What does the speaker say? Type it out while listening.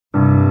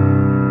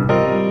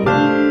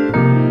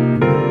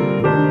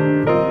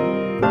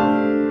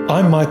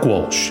Mike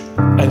Walsh,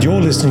 and you're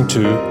listening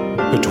to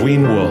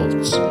Between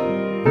Worlds.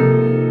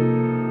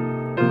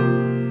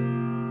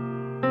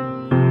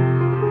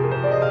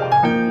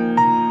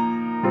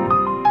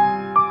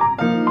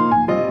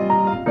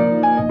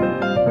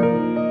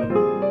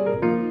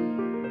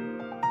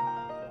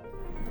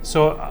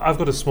 So I've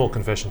got a small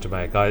confession to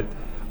make.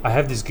 I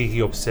have this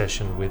geeky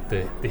obsession with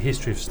the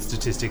history of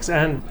statistics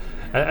and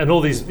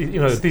all these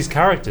these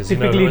characters.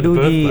 Typically do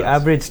the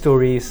average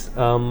stories.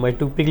 I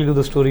typically do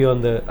the story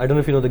on the. I don't know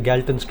if you know the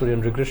Galton story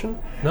on regression.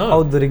 No.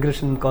 How the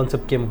regression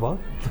concept came about.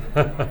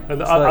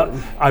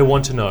 I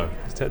want to know.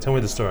 Tell me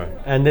the story.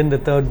 And then the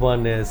third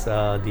one is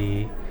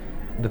the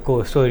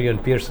story on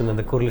Pearson and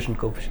the correlation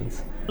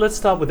coefficients. Let's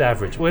start with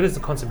average. Where does the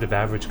concept of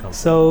average come from?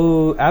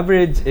 So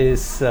average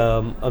is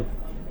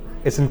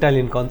it's an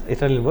Italian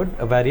word,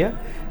 avaria.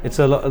 It's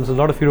a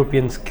lot of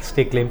Europeans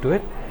stake claim to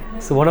it.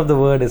 So one of the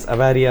word is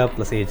avaria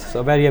plus age.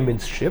 So avaria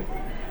means ship.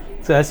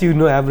 So as you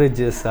know,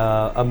 average is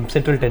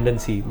central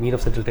tendency, mean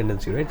of central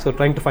tendency, right? So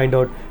trying to find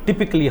out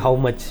typically how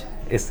much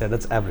is there,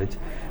 that's average.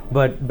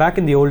 But back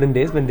in the olden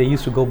days when they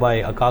used to go by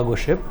a cargo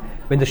ship,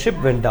 when the ship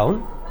went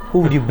down, who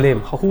would you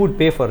blame? Who would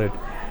pay for it?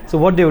 So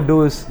what they would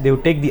do is they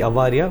would take the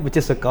avaria, which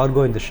is the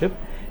cargo in the ship,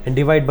 and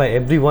divide by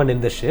everyone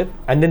in the ship,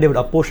 and then they would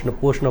apportion a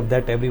portion of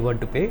that to everyone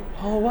to pay.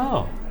 Oh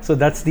wow. So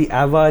that's the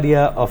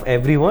avaria of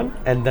everyone,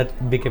 and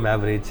that became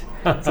average.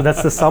 So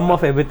that's the sum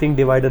of everything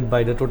divided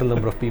by the total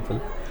number of people.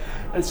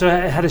 So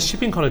it had a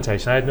shipping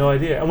connotation. I had no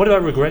idea. And what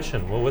about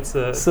regression? Well, what's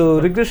the... So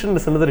regression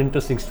is another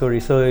interesting story.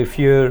 So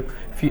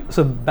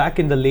so back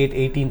in the late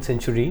 18th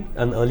century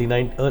and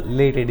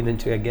late 18th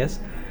century, I guess,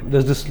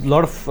 there's this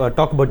lot of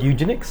talk about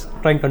eugenics,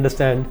 trying to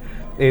understand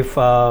if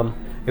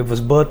it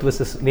was birth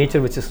versus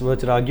nature, which is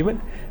nurture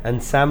argument.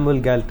 And Samuel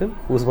Galton,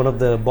 who was one of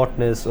the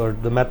botanists or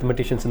the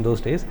mathematicians in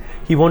those days,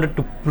 he wanted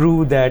to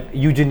prove that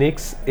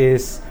eugenics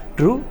is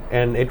true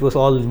and it was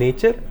all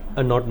nature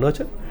and not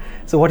nurture.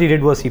 So what he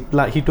did was he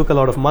took a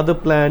lot of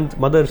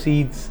mother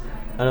seeds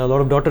and a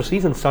lot of daughter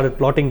seeds and started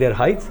plotting their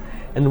heights.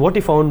 And what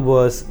he found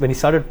was when he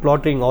started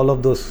plotting all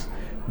of those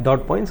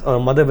dot points or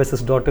mother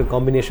versus daughter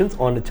combinations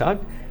on the chart,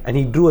 and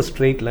he drew a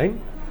straight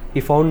line, he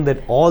found that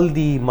all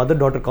the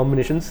mother-daughter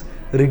combinations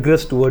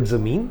regress towards the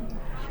mean.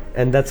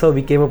 And that's how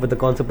we came up with the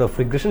concept of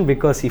regression,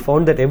 because he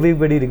found that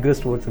everybody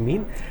regressed towards the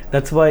mean.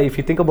 That's why if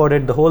you think about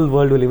it, the whole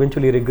world will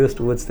eventually regress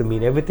towards the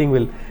mean. Everything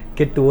will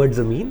get towards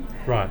the mean.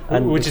 Right,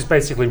 and which is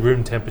basically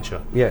room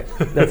temperature. Yeah,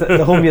 that's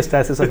the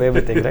homeostasis of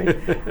everything,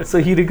 right? So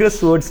he regressed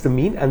towards the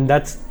mean, and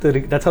that's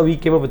how he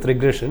came up with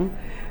regression.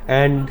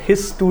 And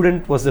his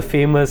student was the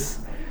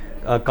famous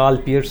Carl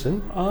Pearson,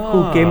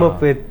 who came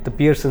up with the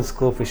Pearson's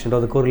coefficient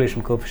or the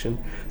correlation coefficient.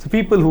 So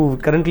people who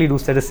currently do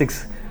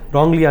statistics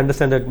wrongly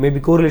understand that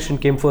maybe correlation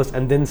came first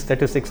and then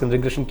statistics and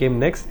regression came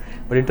next.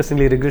 But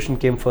interestingly, regression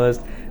came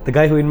first. The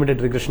guy who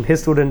invented regression,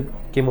 his student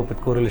came up with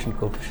correlation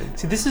coefficient.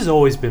 See, this has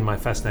always been my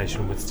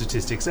fascination with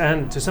statistics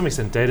and to some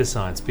extent data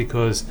science,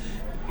 because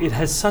it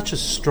has such a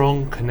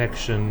strong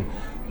connection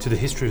to the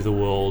history of the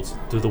world,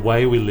 to the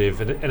way we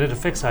live, and it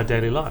affects our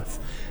daily life.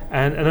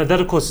 And that,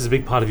 of course, is a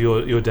big part of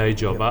your day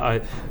job.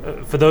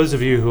 Yep. For those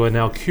of you who are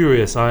now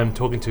curious, I'm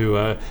talking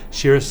to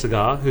Shira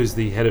Sagar, who's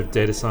the head of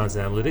data science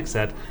and analytics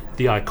at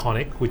The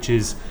Iconic, which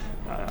is,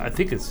 I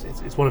think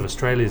it's one of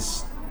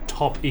Australia's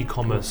top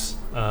e-commerce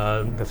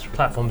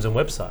platforms and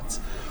websites.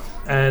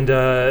 And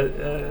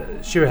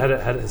Shira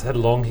has had a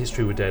long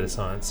history with data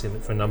science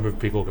for a number of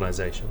big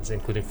organizations,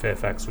 including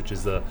Fairfax, which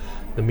is the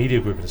media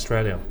group in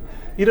Australia.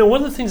 You know,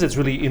 one of the things that's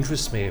really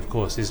interests me, of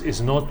course,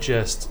 is not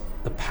just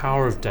the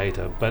power of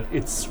data, but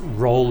its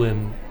role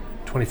in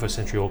 21st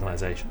century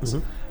organizations.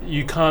 Mm-hmm.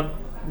 You can't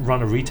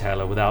run a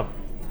retailer without,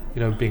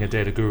 being a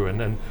data guru.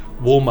 And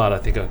Walmart, I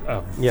think,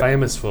 are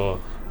famous for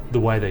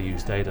the way they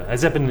use data.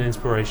 Has that been an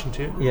inspiration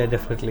to you? Yeah,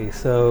 definitely.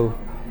 So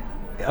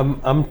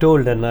I'm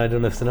told, and I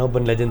don't know if it's an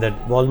urban legend, that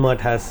Walmart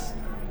has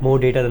more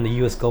data than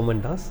the US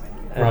government does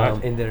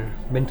in their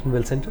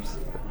Bentonville centers.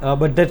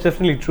 But that's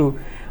definitely true.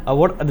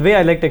 The way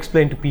I like to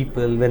explain to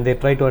people when they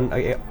try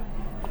to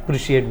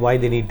appreciate why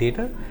they need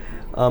data,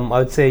 I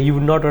would say you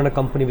would not run a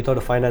company without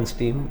a finance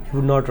team. You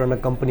would not run a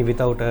company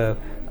without a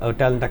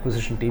talent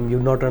acquisition team. You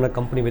would not run a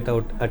company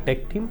without a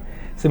tech team.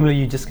 Similarly,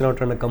 you just cannot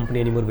run a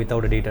company anymore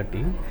without a data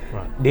team.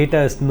 Right.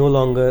 Data is no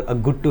longer a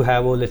good to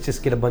have, let's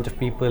just get a bunch of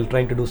people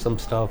trying to do some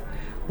stuff,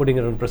 putting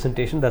it on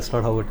presentation. That's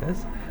not how it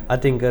is. I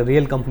think a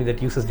real company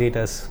that uses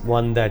data is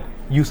one that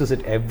uses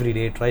it every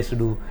day, tries to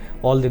do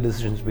all the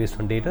decisions based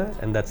on data,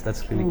 and that's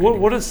really critical.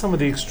 What are some of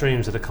the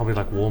extremes that a company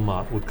like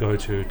Walmart would go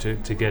to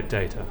get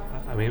data?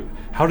 I mean,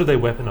 how do they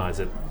weaponize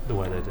it the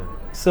way they do?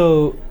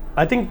 So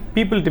I think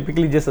people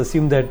typically just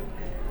assume that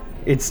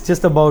it's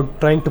just about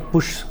trying to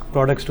push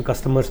products to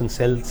customers and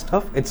sell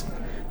stuff.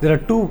 There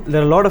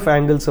are a lot of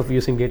angles of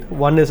using data.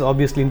 One is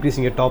obviously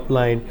increasing your top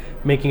line,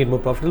 making it more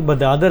profitable. But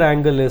the other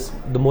angle is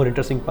the more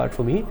interesting part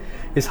for me,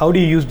 is how do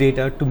you use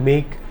data to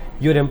make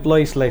your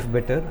employees' life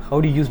better?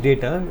 How do you use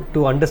data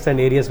to understand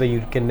areas where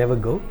you can never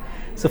go?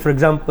 So for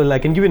example, I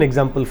can give you an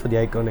example for the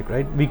Iconic,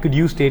 right? We could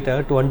use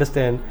data to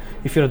understand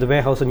if you're at the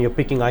warehouse and you're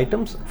picking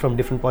items from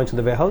different points in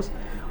the warehouse,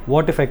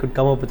 what if I could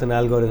come up with an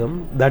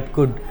algorithm that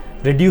could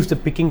reduce the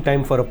picking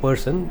time for a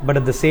person, but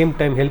at the same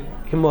time help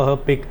him or her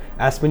pick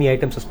as many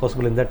items as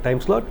possible in that time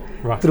slot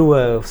through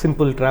a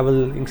simple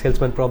traveling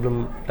salesman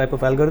problem type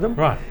of algorithm.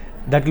 Right.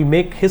 That will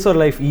make his or her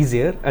life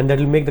easier, and that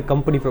will make the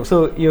company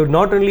so you're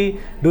not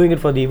only doing it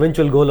for the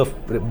eventual goal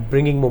of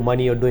bringing more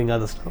money or doing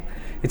other stuff.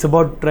 It's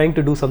about trying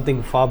to do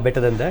something far better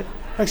than that.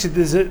 Actually,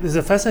 there's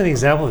a fascinating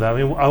example of that.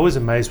 I mean, I was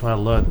amazed when I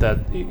learned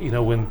that, you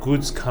know, when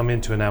goods come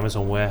into an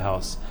Amazon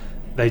warehouse,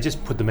 they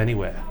just put them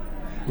anywhere.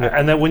 Yeah.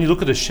 And then when you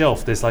look at a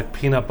shelf, there's like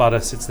peanut butter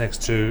sits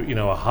next to, you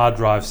know, a hard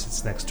drive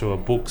sits next to a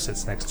book,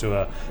 sits next to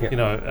a, you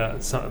know,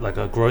 like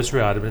a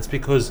grocery item. It's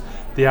because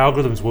the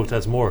algorithms worked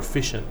as more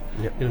efficient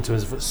in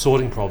terms of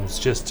sorting problems,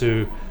 just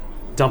to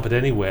dump it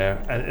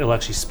anywhere, and it'll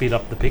actually speed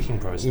up the picking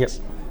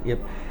process. Yep.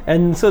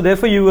 And so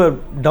therefore you are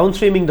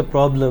downstreaming the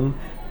problem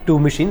to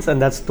machines,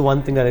 and that's the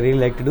one thing that I really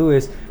like to do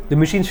is the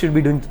machines should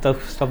be doing the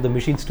stuff the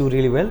machines do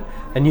really well,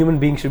 and human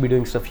beings should be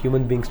doing stuff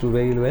human beings do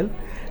really well.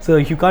 So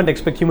you can't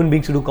expect human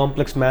beings to do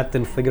complex math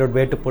and figure out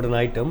where to put an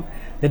item.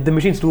 Let the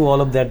machines do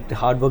all of that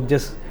hard work.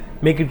 Just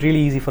make it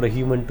really easy for a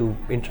human to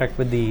interact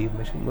with the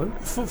machine world.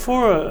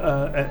 For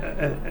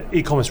a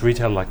e-commerce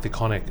retailer like the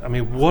Iconic, I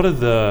mean, what are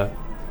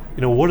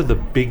the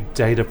big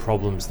data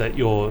problems that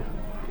you're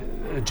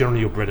generally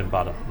your bread and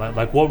butter?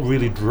 Like what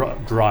really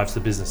drives the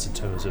business in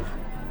terms of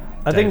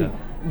I data?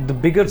 think the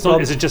bigger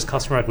problem... Is it just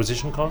customer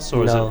acquisition costs,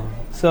 or no. is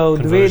it So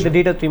conversion? The way the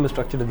data stream is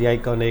structured at the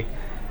Iconic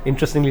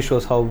interestingly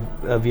shows how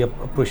we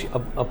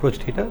approach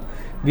data.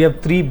 We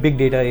have three big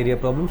data area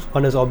problems.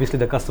 One is obviously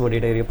the customer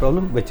data area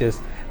problem, which is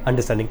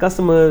understanding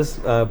customers,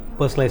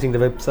 personalizing the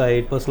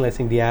website,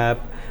 personalizing the app,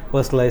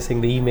 personalizing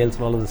the emails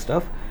and all of this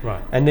stuff.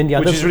 Right. And then the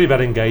other... Which is really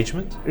about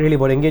engagement? Really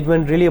about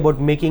engagement, really about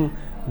making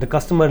the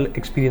customer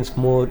experience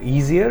more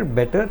easier,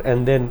 better,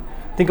 and then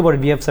think about it,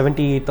 we have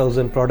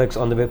 78,000 products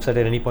on the website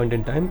at any point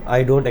in time.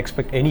 I don't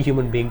expect any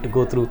human being to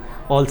go through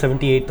all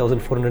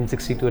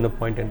 78,462 in a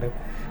point in time.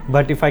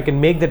 But if I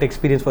can make that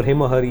experience for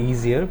him or her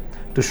easier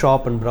to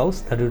shop and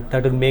browse,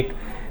 that will make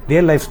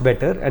their lives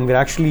better, and we're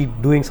actually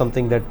doing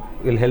something that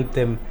will help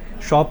them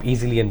shop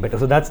easily and better.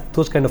 So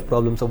those kind of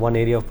problems are one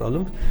area of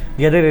problems.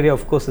 The other area,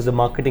 of course, is the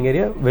marketing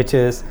area, which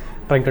is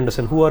trying to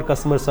understand who our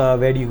customers are,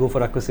 where do you go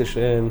for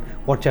acquisition,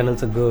 what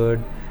channels are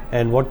good,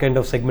 and what kind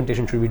of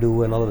segmentation should we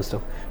do, and all of this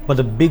stuff. But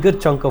the bigger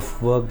chunk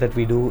of work that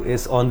we do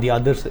is on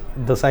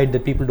the side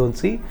that people don't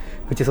see,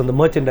 which is on the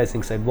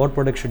merchandising side. What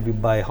product should we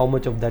buy? How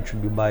much of that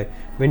should we buy?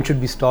 When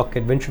should we stock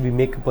it? When should we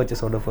make a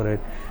purchase order for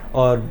it?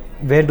 Or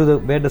where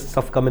does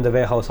stuff come in the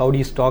warehouse? How do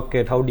you stock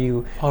it? How do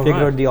you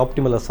figure out the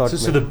optimal assortment?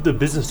 So the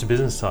business to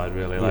business side,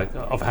 really, like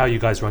of how you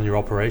guys run your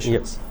operations.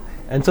 Yes.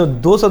 And so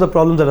those are the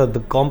problems that are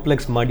the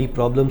complex, muddy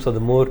problems, or the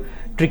more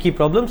tricky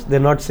problems. They're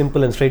not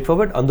simple and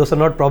straightforward, and those are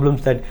not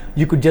problems that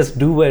you could just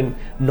do and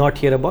not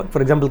hear about.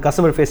 For example,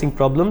 customer-facing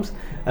problems,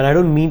 and I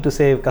don't mean to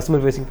say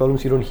customer-facing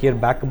problems you don't hear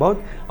back about.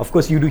 Of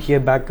course, you do hear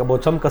back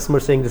about some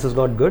customers saying this is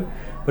not good,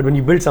 but when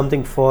you build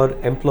something for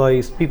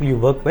employees, people you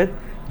work with,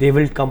 they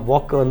will come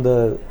walk on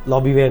the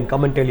lobby and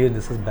come and tell you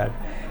this is bad.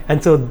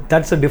 And so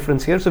that's the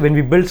difference here. So when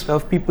we build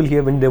stuff, people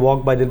here, when they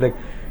walk by, they're like,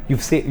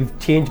 you've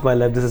changed my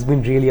life. This has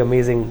been really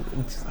amazing.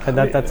 And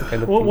that's the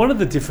kind of thing. One of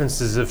the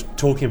differences of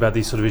talking about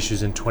these sort of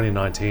issues in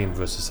 2019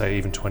 versus say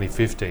even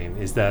 2015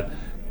 is that,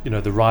 you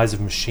know, the rise of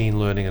machine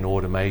learning and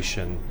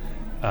automation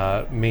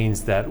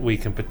means that we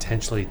can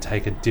potentially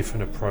take a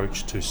different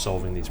approach to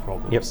solving these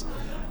problems.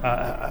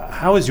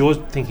 How has your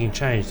thinking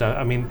changed?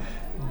 I mean,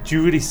 do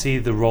you really see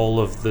the role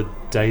of the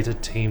data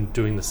team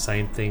doing the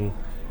same thing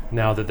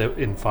now that they're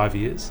in 5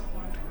 years?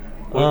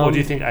 Or do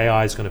you think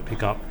AI is going to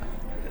pick up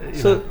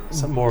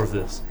some more of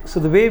this? So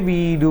the way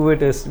we do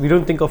it is we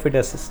don't think of it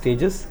as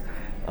stages.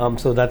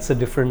 So that's a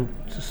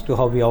difference to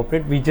how we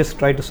operate. We just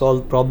try to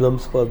solve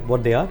problems for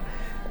what they are,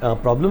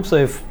 problems. So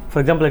if, for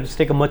example, let's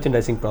take a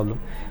merchandising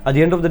problem. At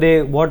the end of the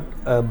day, what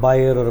a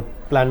buyer or a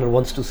planner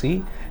wants to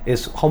see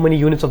is how many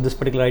units of this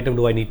particular item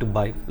do I need to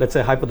buy? Let's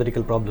say a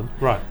hypothetical problem.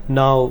 Right.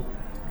 Now,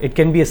 it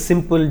can be a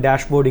simple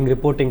dashboarding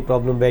reporting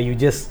problem where you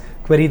just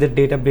query the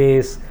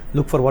database,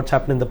 look for what's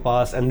happened in the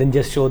past, and then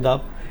just show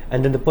up,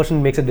 and then the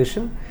person makes a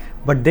decision.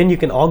 But then you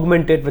can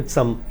augment it with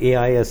some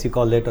AI, as you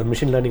call it, or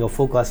machine learning or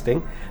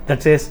forecasting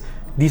that says,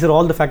 these are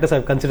all the factors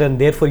I've considered and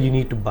therefore you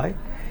need to buy.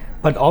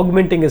 But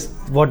augmenting is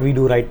what we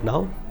do right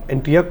now.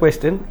 And to your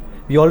question,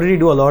 we already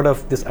do a lot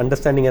of this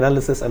understanding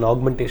analysis and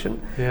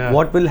augmentation. Yeah.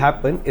 What will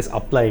happen is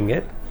applying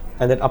it.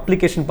 And that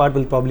application part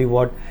will probably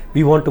what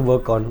we want to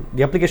work on.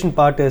 The application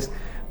part is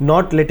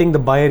not letting the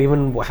buyer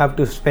even have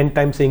to spend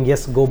time saying,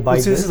 yes, go buy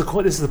this. This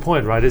is the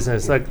point, right, isn't it?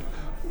 It's like,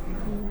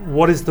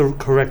 what is the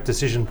correct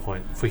decision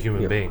point for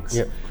human beings?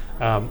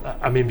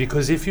 I mean,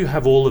 because if you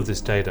have all of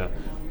this data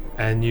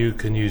and you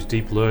can use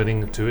deep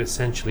learning to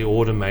essentially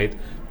automate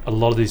a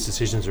lot of these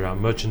decisions around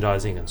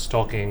merchandising and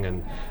stocking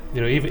and,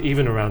 you know,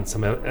 even around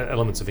some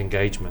elements of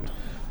engagement,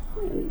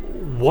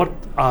 what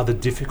are the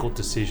difficult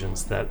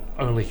decisions that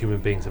only human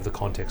beings have the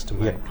context to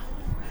make?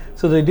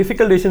 So the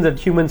difficult decisions that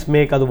humans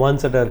make are the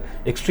ones that are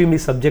extremely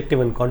subjective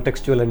and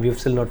contextual, and we've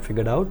still not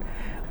figured out.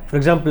 For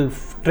example,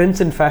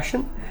 trends in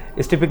fashion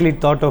is typically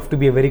thought of to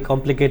be a very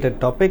complicated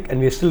topic, and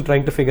we're still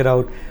trying to figure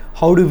out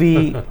how do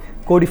we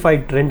codify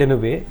trend in a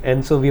way.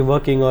 And so we're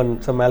working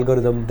on some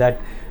algorithm that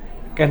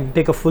can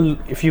take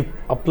if you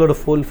upload a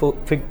full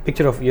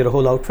picture of your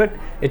whole outfit,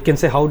 it can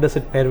say how does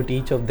it pair with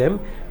each of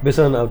them based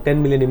on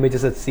 10 million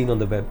images that's seen on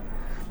the web.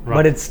 Right.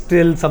 But it's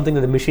still something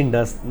that the machine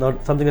does,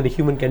 not something that the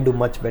human can do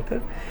much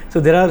better. So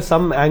there are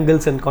some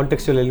angles and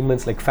contextual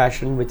elements like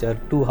fashion which are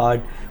too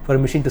hard for a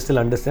machine to still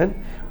understand.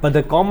 But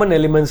the common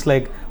elements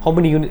like how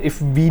many units,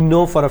 if we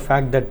know for a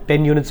fact that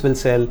 10 units will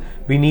sell,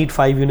 we need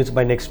 5 units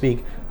by next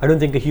week, I don't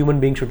think a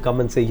human being should come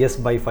and say yes,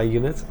 buy 5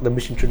 units. The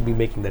machine should be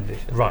making that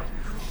decision. Right.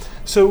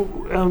 So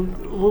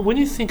when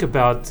you think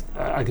about,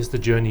 I guess, the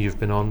journey you've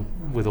been on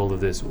with all of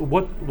this,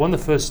 one of the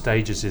first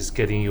stages is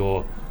getting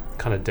your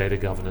kind of data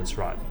governance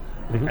right.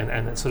 Mm-hmm.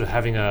 And sort of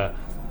having a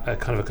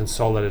kind of a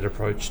consolidated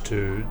approach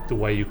to the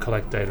way you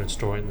collect data and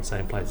store it in the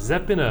same place. Is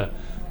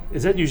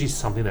that usually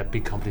something that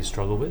big companies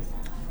struggle with?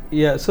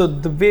 Yeah,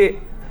 so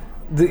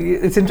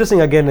it's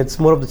interesting, again, it's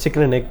more of the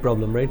chicken and egg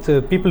problem, right?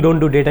 So people don't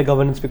do data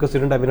governance because they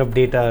don't have enough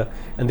data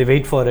and they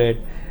wait for it.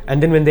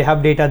 And then when they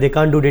have data, they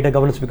can't do data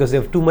governance because they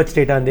have too much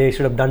data and they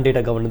should have done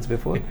data governance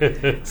before.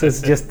 So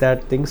it's just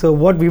that thing. So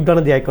what we've done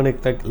at the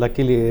Iconic,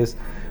 luckily, is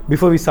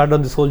before we started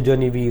on this whole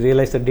journey, we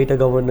realized that data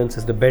governance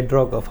is the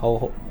bedrock of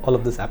how all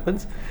of this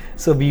happens.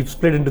 So we've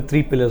split into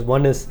 3 pillars.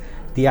 One is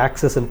the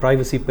access and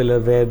privacy pillar,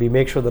 where we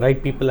make sure the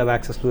right people have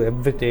access to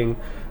everything.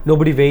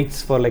 Nobody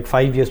waits for like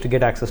 5 years to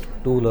get access to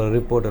a tool or a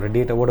report or a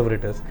data, whatever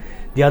it is.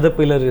 The other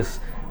pillar is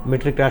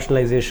metric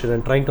rationalization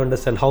and trying to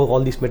understand how all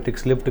these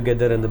metrics live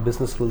together and the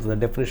business rules and the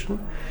definition.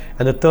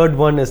 And the third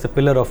one is the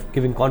pillar of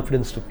giving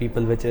confidence to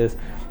people, which is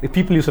if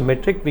people use a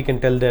metric, we can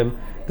tell them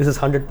this is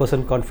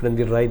 100% confident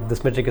we're right,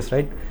 this metric is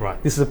right.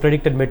 This is a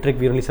predicted metric,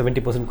 we're only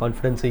 70%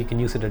 confident, so you can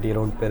use it at your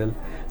own peril.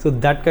 So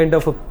that kind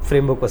of a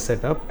framework was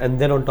set up, and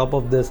then on top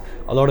of this,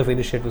 a lot of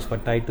initiatives were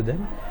tied to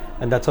them.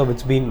 And that's how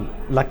it's been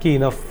lucky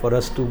enough for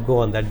us to go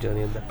on that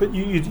journey. But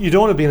you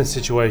don't want to be in a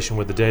situation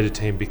where the data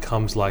team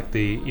becomes like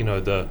the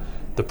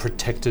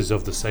protectors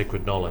of the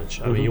sacred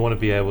knowledge. I mean, you want to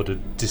be able to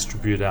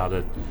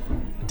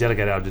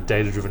delegate out a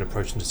data-driven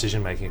approach to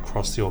decision making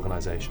across the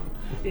organization.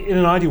 In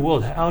an ideal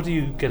world, how do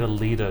you get a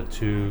leader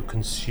to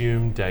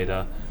consume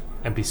data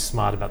and be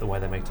smart about the way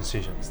they make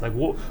decisions? Like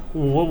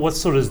what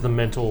sort of is the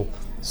mental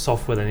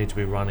software they need to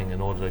be running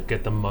in order to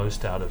get the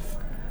most out of?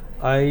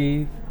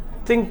 I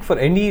think for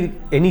any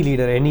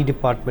leader, any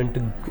department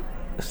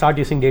to start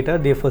using data,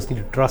 they first need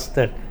to trust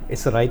that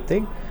it's the right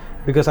thing.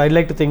 Because I'd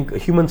like to think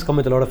humans come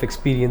with a lot of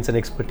experience and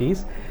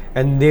expertise,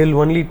 and they'll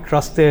only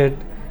trust it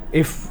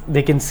if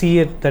they can see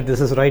it that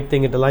this is the right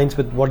thing, it aligns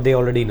with what they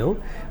already know.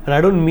 And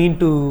I don't mean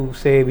to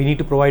say we need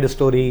to provide a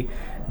story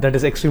that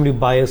is extremely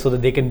biased so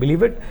that they can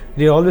believe it.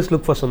 They always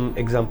look for some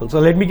examples. So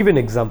let me give you an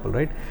example,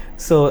 right?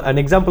 So an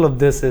example of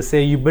this is,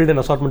 say you build an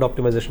assortment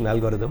optimization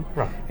algorithm.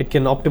 Right. It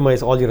can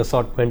optimize all your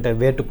assortment and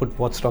where to put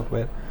what stock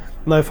where.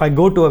 Now, if I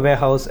go to a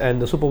warehouse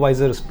and the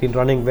supervisor has been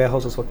running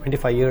warehouses for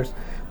 25 years,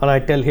 and I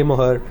tell him or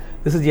her,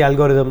 this is the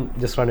algorithm,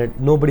 just run it,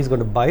 nobody's going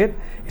to buy it.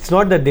 It's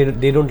not that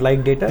they don't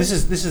like data. This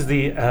is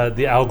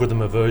the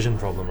algorithm aversion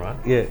problem, right?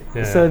 Yeah.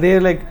 So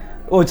they're like,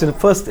 oh,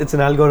 first it's an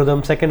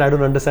algorithm, second I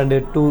don't understand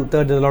it, third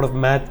there's a lot of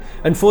math,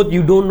 and fourth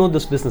you don't know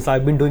this business.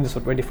 I've been doing this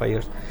for 25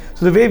 years.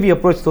 So the way we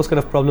approach those kind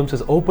of problems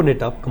is open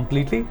it up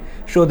completely,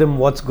 show them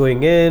what's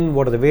going in,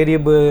 what are the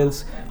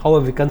variables, how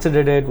have we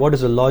considered it, what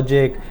is the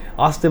logic,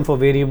 ask them for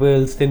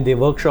variables, then they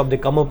workshop, they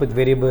come up with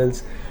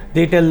variables.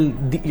 They tell,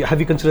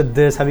 have you considered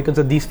this, have you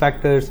considered these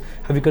factors,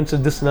 have you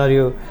considered this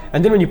scenario?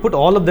 And then when you put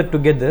all of that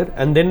together,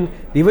 and then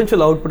the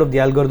eventual output of the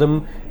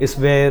algorithm is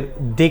where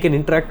they can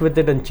interact with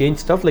it and change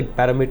stuff like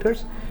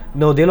parameters.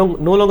 No, they no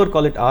longer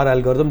call it our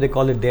algorithm, they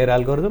call it their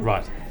algorithm.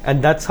 Right.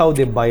 And that's how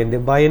they buy in. They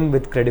buy in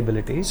with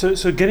credibility.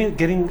 So getting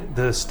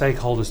the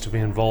stakeholders to be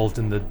involved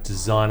in the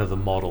design of the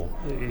model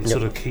is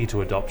sort of key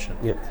to adoption.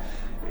 Yeah.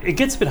 It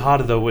gets a bit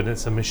harder though when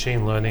it's a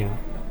machine learning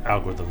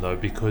algorithm though,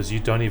 because you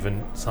don't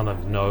even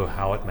sometimes know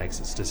how it makes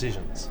its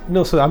decisions.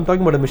 No, so I'm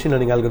talking about a machine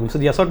learning algorithm. So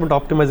the assortment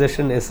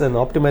optimization is an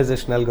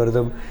optimization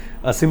algorithm,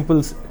 it's an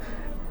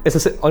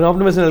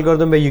optimization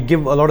algorithm where you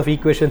give a lot of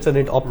equations and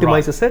it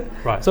optimizes it.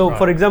 Right. So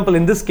for example,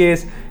 in this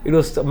case, it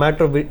was a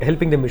matter of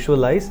helping them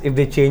visualize if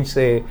they change,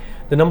 say,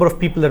 the number of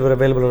people that were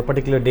available on a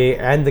particular day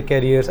and the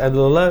carriers and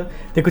blah, blah, blah.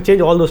 They could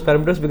change all those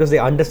parameters because they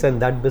understand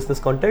that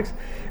business context,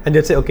 and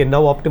they'd say, okay,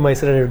 now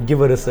optimize it, and it would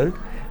give a result.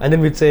 And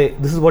then we'd say,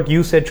 this is what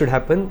you said should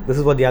happen, this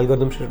is what the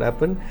algorithm should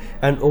happen,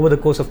 and over the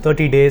course of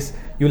 30 days,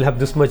 you'll have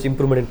this much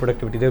improvement in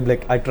productivity. They'll be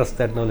like, I trust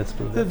that, now let's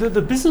do that.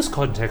 The business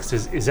context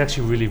is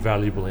actually really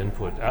valuable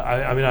input.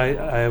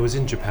 I was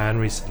in Japan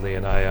recently,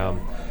 and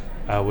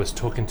was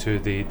talking to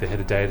the head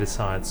of data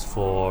science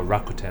for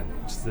Rakuten,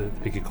 which is the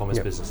big e-commerce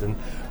Yep. business, and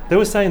they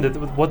were saying that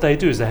what they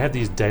do is they have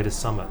these data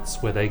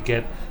summits where they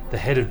get the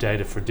head of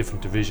data for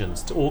different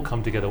divisions to all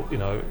come together,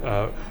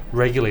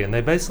 regularly, and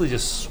they basically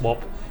just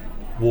swap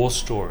war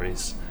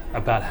stories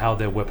about how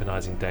they're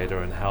weaponizing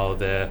data and how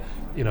they're,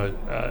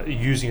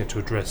 using it to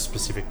address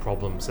specific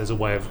problems as a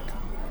way of,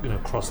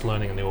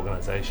 cross-learning in the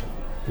organization.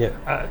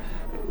 Yeah.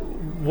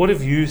 What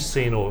have you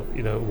seen, or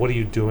what are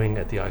you doing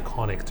at the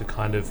Iconic to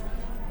kind of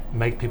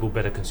make people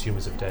better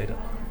consumers of data?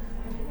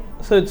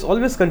 So it's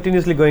always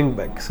continuously going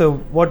back. So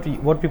what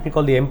people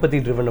call the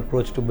empathy-driven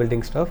approach to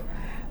building stuff,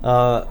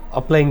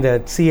 applying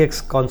the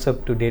CX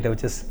concept to data,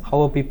 which is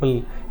how are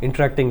people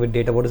interacting with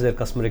data, what is their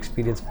customer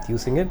experience with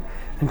using it,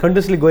 and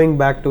continuously going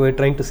back to it,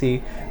 trying to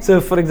see.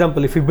 So for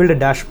example, if you build a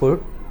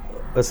dashboard,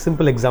 a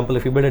simple example,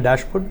 if you build a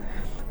dashboard,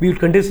 we would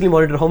continuously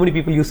monitor how many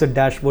people use the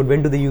dashboard,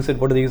 when do they use it,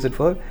 what do they use it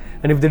for,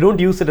 and if they don't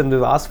use it and they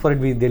ask for it,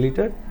 we delete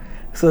it.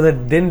 So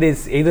that then they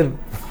either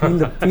feel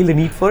the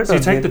need for it. So you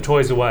take the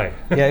toys away.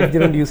 Yeah, if they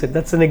don't use it.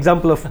 That's an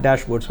example of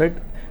dashboards, right?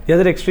 The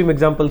other extreme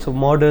examples of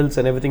models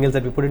and everything else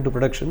that we put into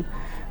production,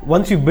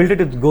 once you build it,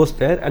 it goes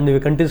there, and we're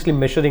continuously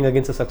measuring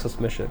against a success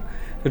measure.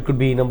 It could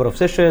be number of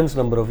sessions,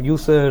 number of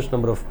users,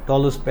 number of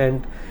dollars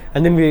spent,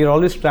 and then we are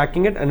always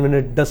tracking it, and when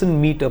it doesn't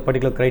meet a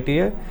particular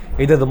criteria,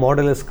 either the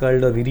model is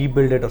culled or we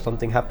rebuild it or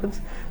something happens.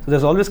 So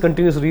there's always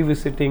continuous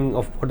revisiting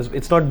of what is,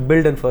 it's not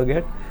build and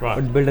forget, Right.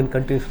 but build and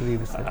continuously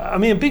revisit. I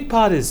mean, a big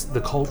part is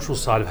the cultural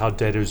side of how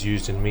data is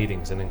used in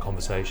meetings and in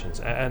conversations.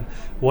 And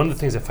one of the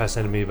things that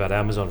fascinated me about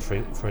Amazon,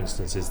 for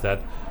instance, is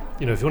that,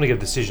 if you want to get a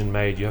decision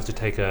made, you have to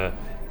take a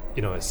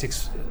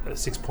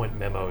 6-point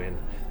memo in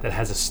that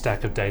has a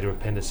stack of data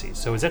appendices.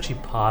 So it's actually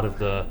part of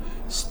the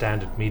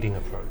standard meeting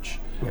approach.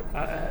 Yep.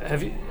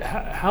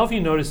 How have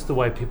you noticed the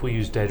way people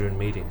use data in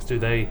meetings? Do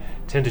they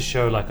tend to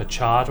show like a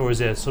chart, or is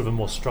there sort of a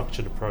more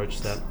structured approach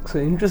that? So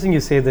interesting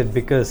you say that,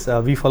 because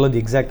we follow the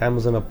exact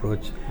Amazon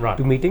approach Right.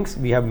 to meetings.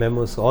 We have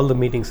memos, so all the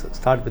meetings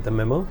start with a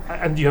memo.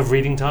 And do you have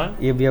reading time?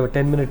 Yeah, we have a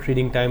 10-minute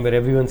reading time where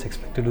everyone's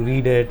expected to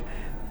read it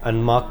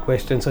and mark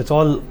questions. So it's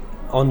all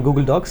on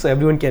Google Docs, so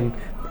everyone can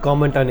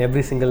comment on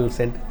every single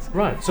sentence.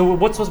 Right. So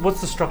what's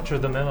the structure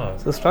of the memo?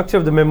 So the structure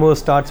of the memo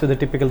starts with the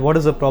typical: what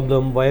is the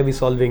problem, why are we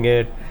solving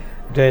it,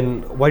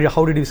 then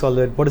how did we solve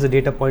it, what is the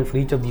data point for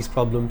each of these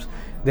problems,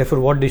 therefore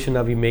what decision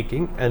are we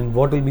making, and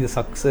what will be the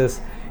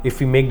success if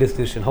we make this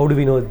decision, how do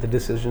we know that the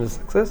decision is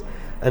success,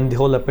 and the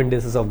whole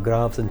appendices of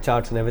graphs and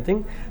charts and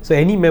everything. So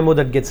any memo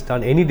that gets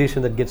done, any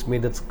decision that gets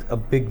made that's a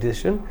big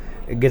decision,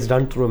 it gets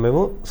done through a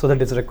memo so that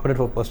it's recorded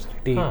for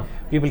posterity. Huh.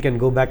 People can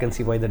go back and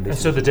see why that And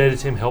decision. so the data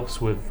team helps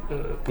with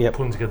Yep.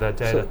 putting together that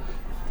data.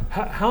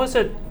 So- How is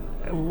it?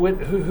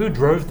 Who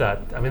drove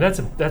that? I mean,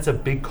 that's a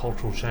big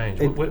cultural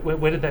change.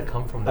 Where did that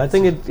come from? I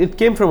think it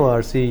came from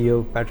our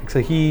CEO, Patrick.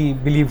 So he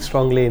believed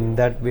strongly in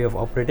that way of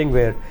operating,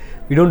 where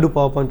we don't do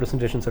PowerPoint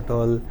presentations at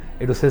all.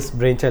 It was his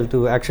brainchild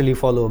to actually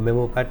follow a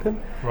memo pattern.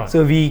 Right.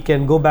 So we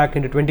can go back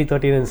into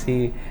 2013 and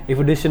see if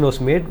a decision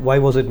was made, why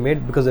was it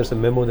made? Because there's a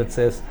memo that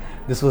says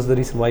this was the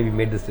reason why we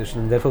made this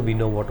decision, and therefore we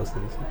know what was the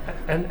reason.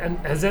 And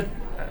has that?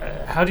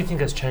 How do you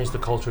think that's changed the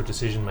culture of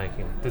decision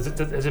making? Has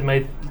it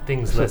made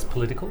things less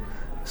political?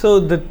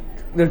 So there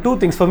are two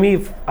things for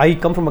me. I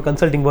come from a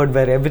consulting world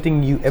where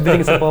everything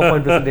is a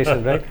PowerPoint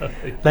presentation, right?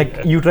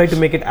 Like you try to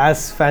make it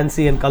as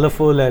fancy and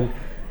colorful, and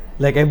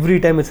like every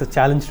time it's a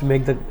challenge to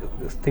make the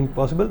thing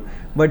possible.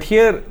 But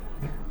here,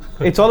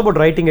 it's all about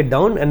writing it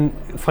down. And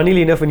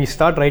funnily enough, when you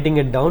start writing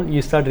it down,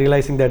 you start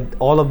realizing that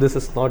all of this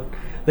is not,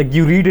 like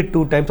you read it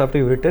 2 times after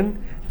you've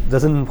written,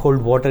 doesn't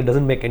hold water,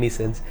 doesn't make any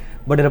sense.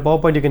 But in a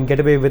PowerPoint, you can get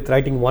away with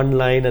writing 1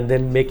 line and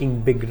then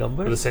making big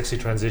numbers. With a sexy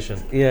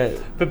transition. Yeah.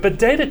 But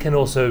data can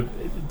also,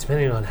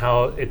 depending on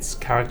how it's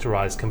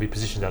characterized, can be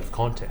positioned out of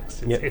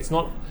context. It's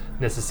not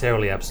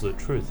necessarily absolute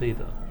truth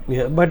either.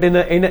 Yeah, but in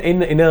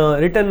a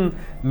written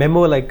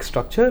memo-like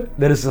structure,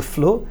 there is a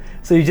flow.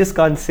 So you just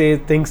can't say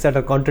things that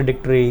are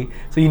contradictory.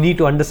 So you need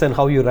to understand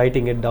how you're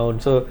writing it down.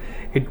 So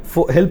it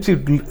helps you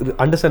to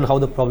understand how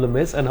the problem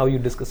is and how you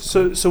discuss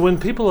it. So when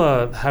people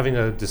are having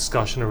a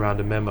discussion around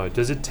a memo,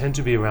 does it tend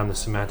to be around the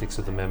semantics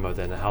of the memo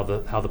then, how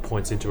the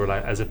points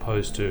interrelate, as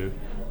opposed to,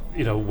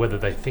 whether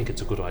they think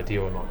it's a good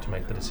idea or not to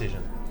make the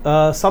decision?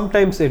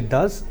 Sometimes it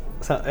does.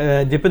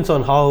 Depends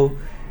on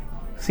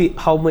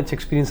how much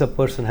experience a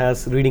person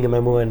has reading a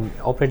memo and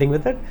operating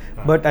with it.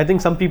 Right. But I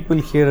think some people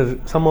here,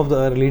 some of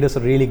the leaders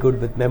are really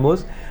good with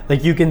memos.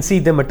 Like you can see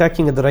them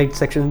attacking at the right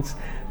sections.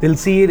 They'll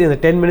see it in the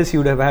 10 minutes, you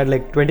would have had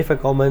like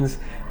 25 comments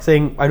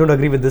saying, I don't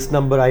agree with this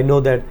number. I know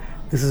that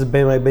this is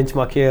my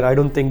benchmark here. I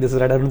don't think this is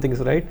right. I don't think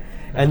it's right.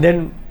 And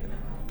then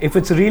if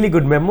it's a really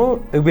good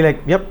memo, it'll be like,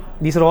 yep,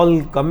 these are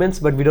all comments,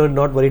 but we don't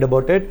not worried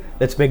about it.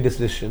 Let's make this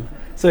decision.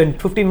 So in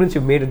 15 minutes,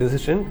 you've made a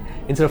decision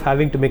instead of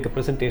having to make a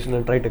presentation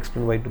and try to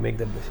explain why to make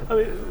that decision. I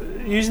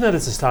mean, using that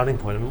as a starting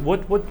point, I mean,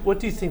 what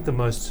do you think the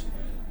most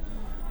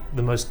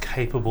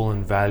capable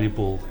and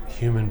valuable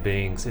human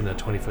beings in a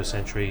 21st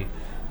century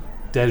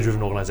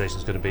data-driven organization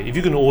is going to be? If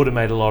you can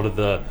automate a lot of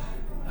the,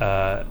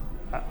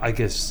 I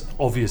guess,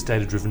 obvious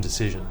data-driven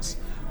decisions,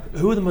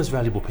 who are the most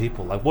valuable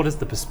people? Like, what is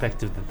the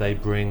perspective that they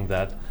bring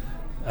that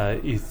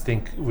you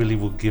think really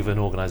will give an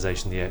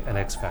organization an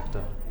X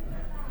factor?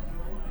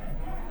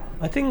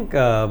 I think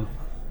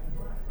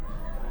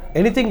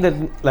anything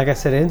that, like I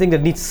said, anything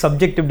that needs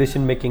subjective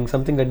decision making,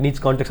 something that needs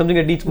context, something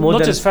that needs more not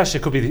than just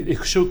fashion. It could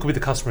be the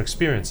customer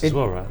experience as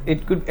well, right?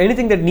 It could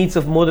anything that needs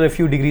of more than a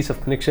few degrees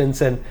of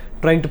connections and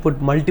trying to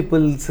put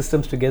multiple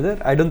systems together.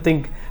 I don't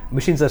think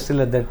machines are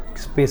still at that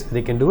space where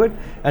they can do it.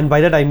 And by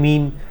that I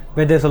mean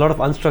where there's a lot of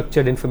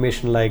unstructured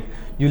information, like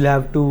you'll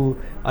have to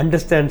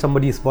understand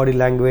somebody's body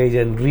language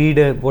and read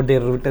what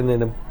they've written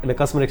in a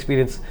customer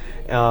experience,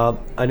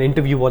 an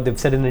interview, what they've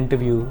said in an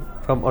interview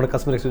from on a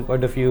customer experience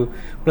point of view.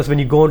 Plus, when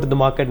you go into the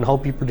market and how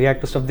people react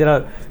to stuff,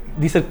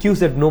 these are cues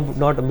that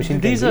not a machine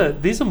can do.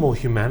 These are more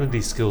humanity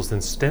skills than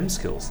STEM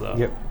skills, though.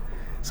 Yep.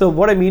 So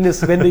what I mean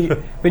is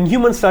when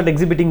humans start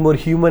exhibiting more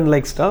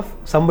human-like stuff,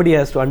 somebody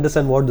has to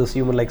understand what those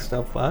human-like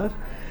stuff are.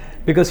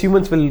 Because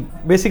humans will,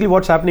 basically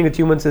what's happening with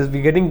humans is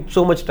we're getting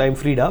so much time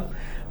freed up.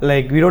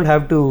 Like we don't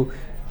have to,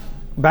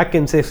 back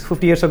in say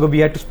 50 years ago, we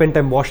had to spend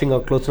time washing our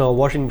clothes. Now a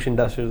washing machine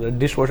does it, a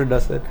dishwasher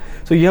does it.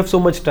 So you have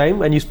so much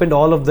time and you spend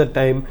all of that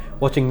time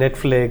watching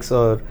Netflix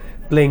or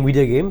playing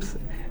video games.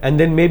 And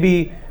then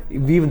maybe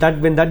when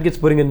that gets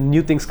boring and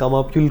new things come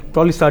up, you'll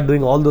probably start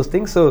doing all those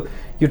things. So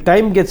your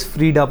time gets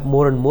freed up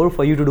more and more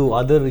for you to do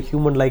other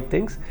human-like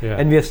things. Yeah.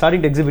 And we are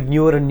starting to exhibit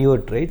newer and newer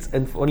traits,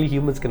 and only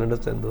humans can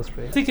understand those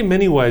traits. I think in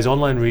many ways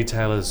online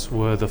retailers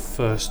were the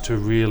first to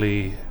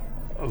really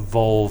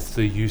evolve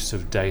the use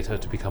of data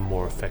to become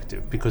more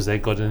effective, because they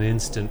got an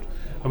instant,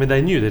 I mean,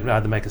 they knew they'd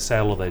either make a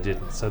sale or they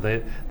didn't, so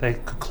they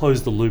could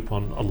close the loop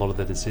on a lot of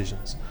their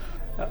decisions.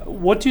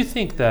 What do you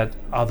think that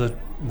other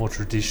more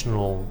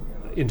traditional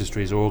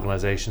industries or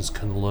organizations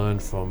can learn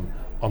from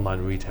online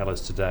retailers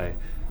today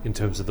in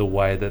terms of the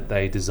way that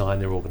they design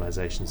their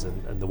organizations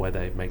and the way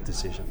they make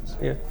decisions?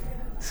 Yeah.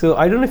 So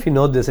I don't know if you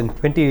know this, in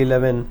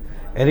 2011,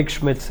 Eric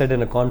Schmidt said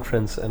in a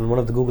conference, in one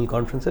of the Google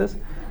conferences,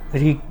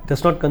 that he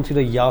does not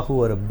consider Yahoo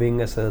or a Bing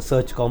as a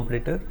search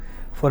competitor.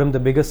 For him, the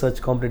biggest search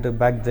competitor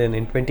back then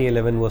in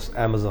 2011 was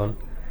Amazon,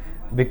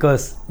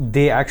 because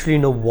they actually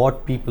know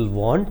what people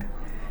want,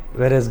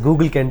 whereas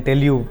Google can tell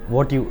you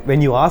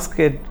when you ask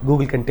it,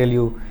 Google can tell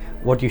you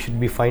what you should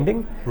be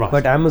finding. Right.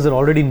 But Amazon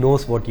already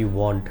knows what you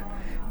want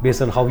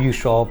based on how you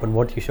shop and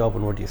what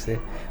you say.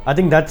 I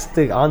think that's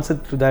the answer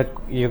to that.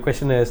 Your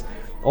question is,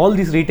 all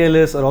these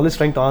retailers are always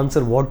trying to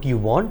answer what you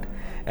want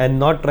and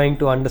not trying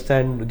to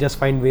understand, just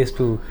find ways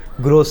to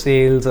grow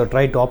sales or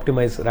try to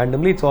optimize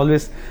randomly. It's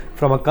always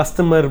from a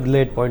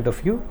customer-led point of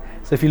view.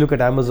 So if you look at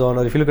Amazon,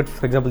 or if you look at,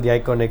 for example, the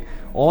Iconic,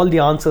 all the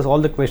answers, all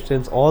the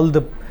questions, all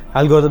the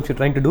algorithms you're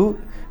trying to do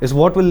is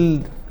what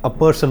will a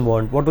person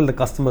want, what will the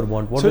customer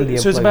want, what will the employee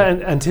want. So it's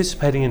about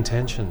anticipating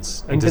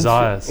intentions and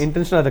desires.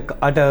 Intention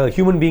at a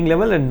human being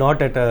level and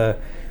not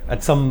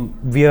at some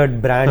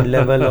weird brand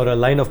level or a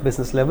line of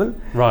business level.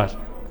 Right.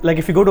 Like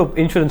if you go to an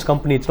insurance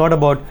company, it's not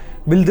about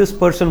will this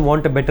person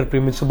want a better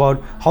premium, it's about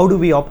how do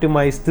we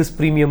optimize this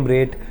premium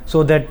rate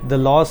so that the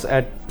loss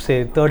at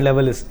say third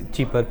level is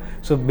cheaper.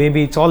 So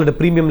maybe it's all at a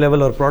premium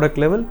level or product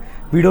level.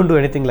 We don't do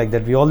anything like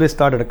that. We always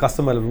start at a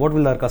customer level. What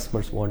will our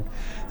customers want?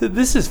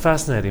 This is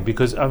fascinating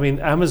because I mean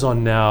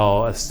Amazon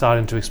now is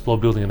starting to explore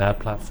building an ad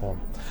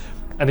platform.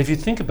 And if you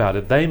think about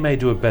it, they may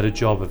do a better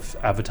job of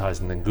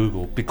advertising than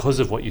Google because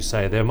of what you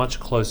say. They're much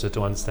closer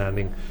to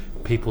understanding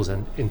people's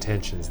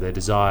intentions, their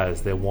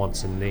desires, their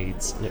wants and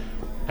needs. Yeah.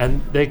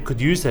 And they could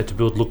use that to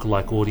build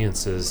lookalike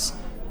audiences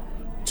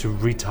to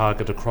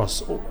retarget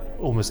across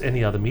almost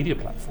any other media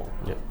platform.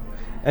 Yeah.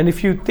 And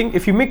if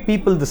you make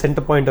people the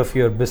center point of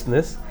your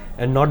business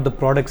and not the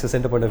products the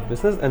center point of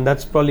business, and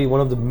that's probably one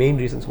of the main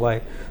reasons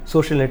why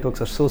social networks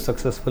are so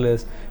successful,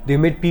 is they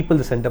made people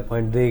the center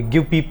point. They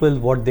give people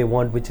what they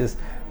want, which is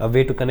a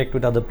way to connect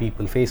with other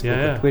people,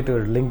 Facebook,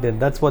 Twitter, LinkedIn,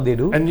 that's what they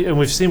do. And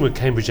we've seen with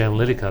Cambridge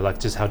Analytica, like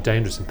just how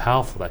dangerous and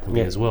powerful that can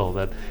be as well,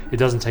 that it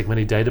doesn't take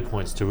many data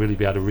points to really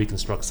be able to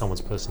reconstruct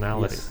someone's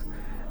personality. Yes.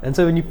 And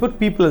so when you put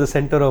people at the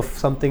center of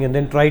something and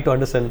then try to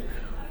understand,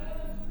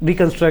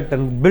 reconstruct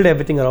and build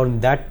everything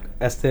around that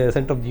as the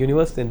center of the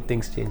universe, then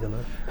things change a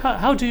lot.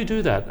 How do you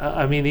do that?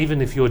 I mean,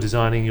 even if you're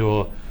designing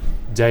your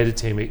data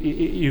team,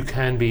 you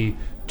can be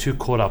too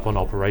caught up on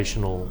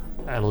operational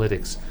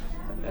analytics.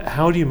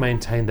 How do you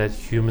maintain that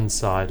human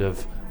side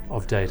of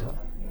data?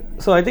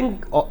 So I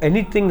think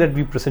anything that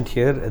we present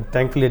here,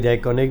 thankfully at the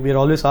Iconic, we are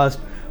always asked,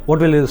 what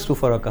will this do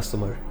for our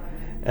customer?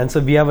 And so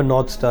we have a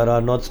North Star.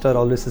 Our North Star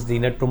always is the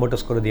Net Promoter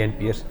Score of the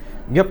NPS.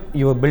 Yep,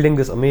 you are building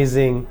this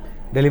amazing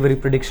delivery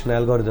prediction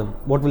algorithm.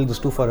 What will this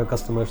do for our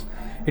customers?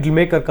 It will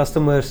make our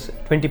customers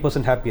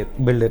 20% happier.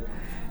 Build it.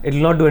 It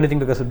will not do anything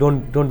to customers.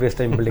 Don't waste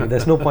time building it.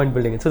 There's no point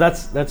building it. So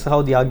that's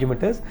how the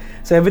argument is.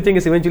 So everything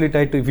is eventually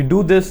tied to, if you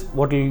do this,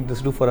 what will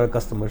this do for our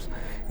customers?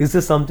 Is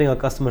this something our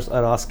customers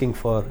are asking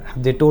for?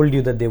 Have they told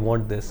you that they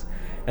want this?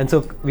 And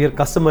so we are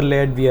customer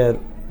led. We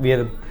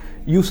are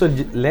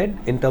usage-led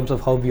in terms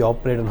of how we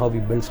operate and how we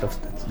build stuff.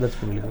 That's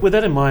been really good. With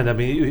that in mind, I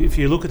mean, if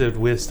you look at it,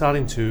 we're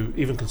starting to,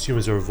 even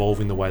consumers are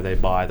evolving the way they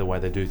buy, the way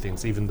they do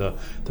things. Even the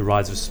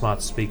rise of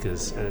smart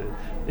speakers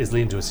is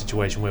leading to a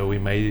situation where we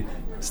may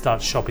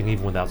start shopping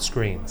even without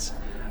screens.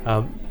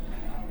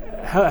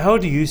 How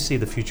do you see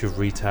the future of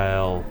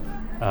retail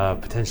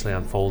potentially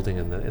unfolding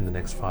in the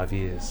next 5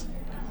 years?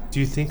 Do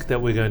you think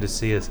that we're going to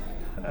see a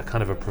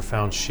kind of a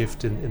profound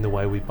shift in the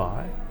way we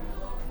buy?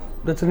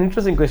 That's an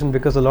interesting question,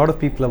 because a lot of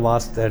people have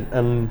asked that,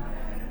 and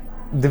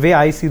the way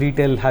I see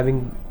retail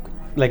having,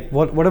 like,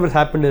 whatever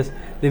happened is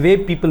the way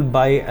people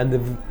buy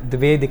and the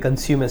way they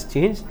consume has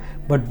changed,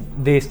 but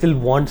they still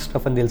want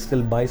stuff and they'll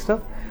still buy stuff,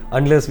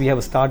 unless we have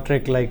a Star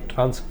Trek like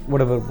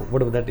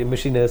whatever that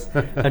machine is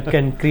that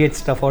can create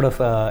stuff out of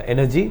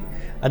energy.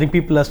 I think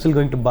people are still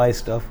going to buy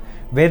stuff.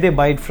 Where they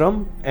buy it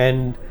from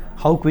and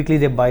how quickly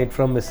they buy it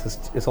from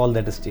is all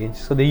that has changed.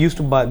 So they used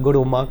to go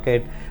to a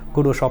market,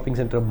 go to a shopping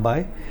center,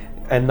 buy,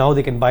 and now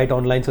they can buy it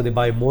online, so they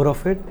buy more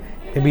of it.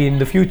 Maybe in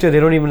the future they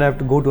don't even have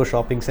to go to a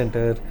shopping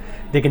center.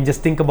 They can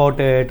just think about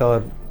it.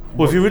 Or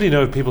well, if you really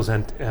know people's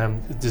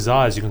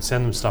desires, you can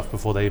send them stuff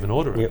before they even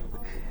order it. Yep.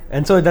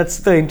 And so that's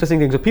the interesting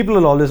thing. So people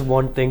will always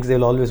want things,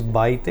 they'll always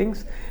buy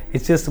things.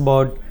 It's just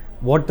about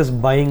what does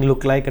buying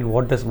look like and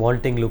what does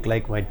wanting look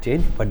like might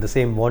change, but the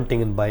same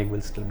wanting and buying will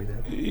still be there.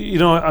 You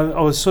know,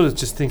 I was sort of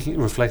just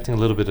reflecting a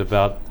little bit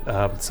about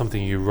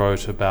something you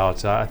wrote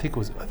about. I think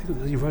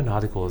you wrote an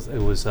article.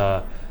 It was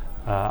Love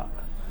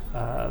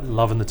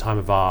in the Time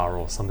of R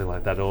or something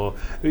like that. Or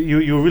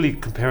you were really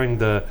comparing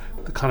the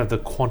kind of the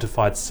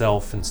quantified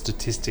self and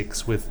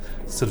statistics with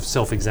sort of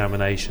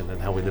self-examination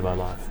and how we live our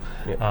life.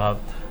 Yeah.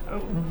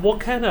 What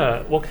kind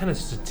of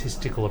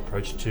statistical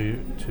approach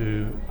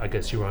to I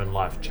guess your own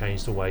life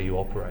changed the way you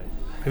operate?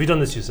 Have you done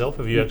this yourself?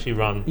 Have you actually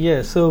run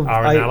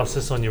our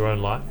analysis on your own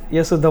life?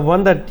 Yeah, so the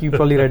one that you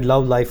probably read,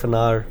 Love, Life and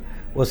R,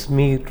 was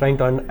me trying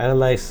to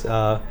analyze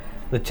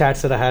the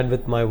chats that I had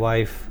with my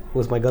wife, who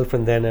was my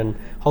girlfriend then, and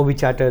how we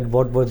chatted,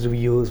 what words we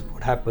used,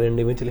 what happened,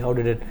 eventually how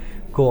did it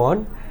go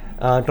on.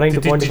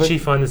 Did she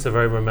find this a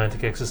very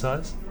romantic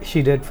exercise?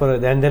 She did,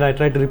 and then I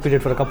tried to repeat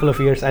it for a couple of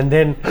years, and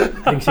then I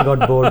think she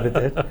got bored with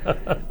it.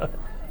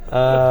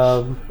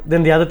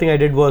 Then the other thing I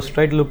did was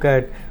try to look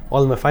at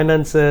all my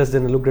finances,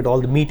 then I looked at all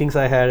the meetings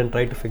I had and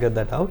tried to figure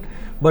that out.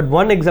 But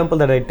one example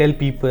that I tell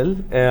people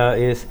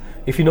is,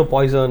 if you know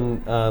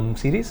Poisson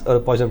series or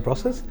Poisson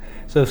process,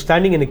 so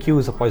standing in a queue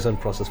is a Poisson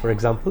process, for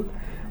example.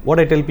 What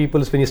I tell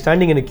people is, when you're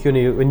standing in a queue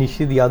and when you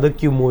see the other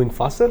queue moving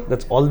faster,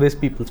 that's always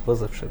people's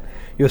perception.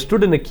 You're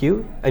stood in a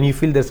queue and you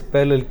feel there's a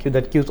parallel queue,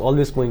 that queue is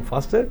always moving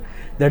faster.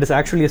 That is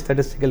actually a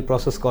statistical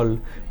process called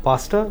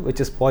PASTA, which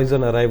is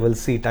Poisson Arrival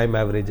C time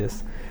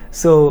averages.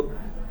 So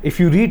if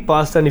you read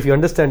PASTA and if you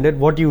understand it,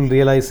 what you'll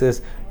realize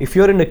is, if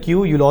you're in a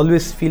queue, you'll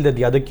always feel that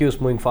the other queue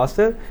is moving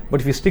faster, but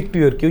if you stick to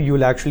your queue, you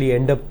will actually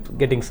end up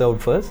getting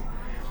served first.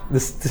 The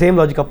same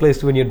logic applies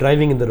to when you're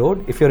driving in the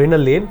road. If you're in a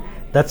lane,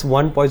 that's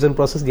one Poisson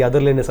process, the other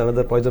lane is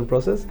another Poisson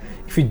process.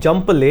 If you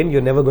jump a lane,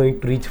 you're never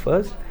going to reach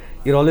first.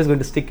 You're always going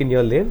to stick in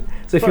your lane.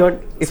 So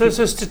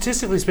so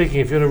statistically speaking,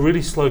 if you're in a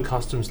really slow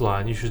customs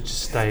line, you should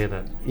just stay in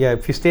it. Yeah,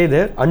 if you stay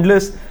there,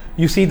 unless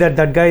you see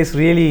that guy is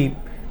really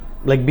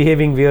like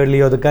behaving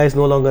weirdly, or the guy is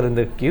no longer in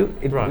the queue,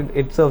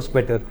 it serves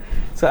better.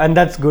 So, and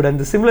that's good. And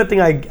the similar thing,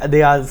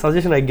 the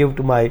suggestion I give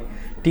to my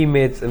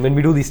teammates, and when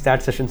we do these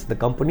stat sessions in the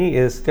company,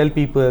 is tell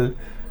people,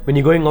 when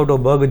you're going out to a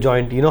burger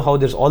joint, you know how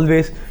there's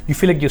always, you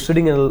feel like you're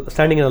standing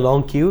in a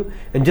long queue,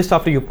 and just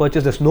after you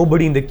purchase, there's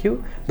nobody in the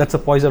queue. That's a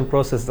Poisson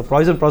process. The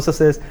Poisson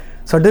process is,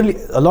 suddenly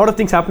a lot of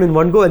things happen in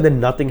one go and then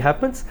nothing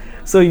happens.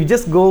 So you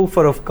just go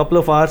for a couple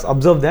of hours,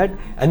 observe that,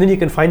 and then you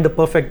can find the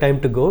perfect time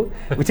to go,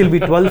 which will be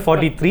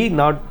 12:43,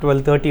 not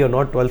 12:30 or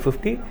not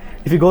 12:50.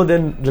 If you go,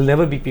 then there'll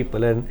never be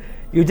people, and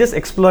you're just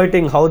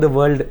exploiting how the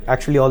world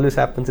actually always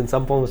happens in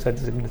some form of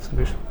statistical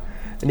distribution,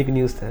 and you can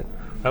use that.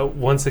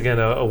 Once again,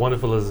 a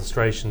wonderful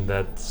illustration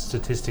that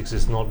statistics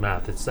is not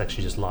math, it's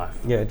actually just life.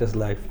 Yeah, it is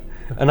life.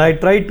 And I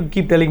try to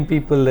keep telling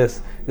people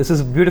this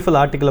is a beautiful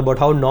article about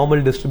how normal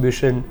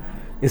distribution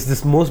is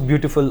this most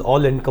beautiful,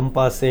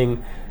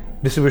 all-encompassing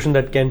distribution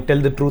that can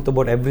tell the truth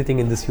about everything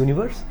in this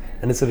universe.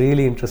 And it's a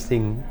really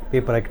interesting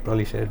paper. I could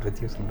probably share it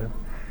with you sometime.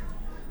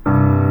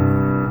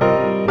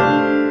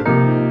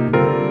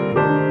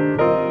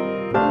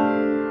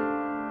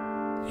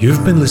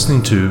 You've been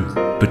listening to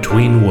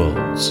Between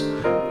Worlds.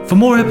 For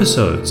more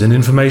episodes and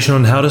information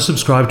on how to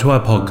subscribe to our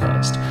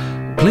podcast,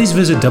 please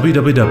visit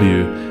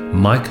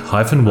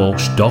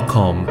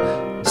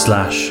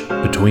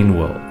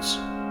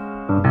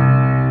www.mike-walsh.com/betweenworlds.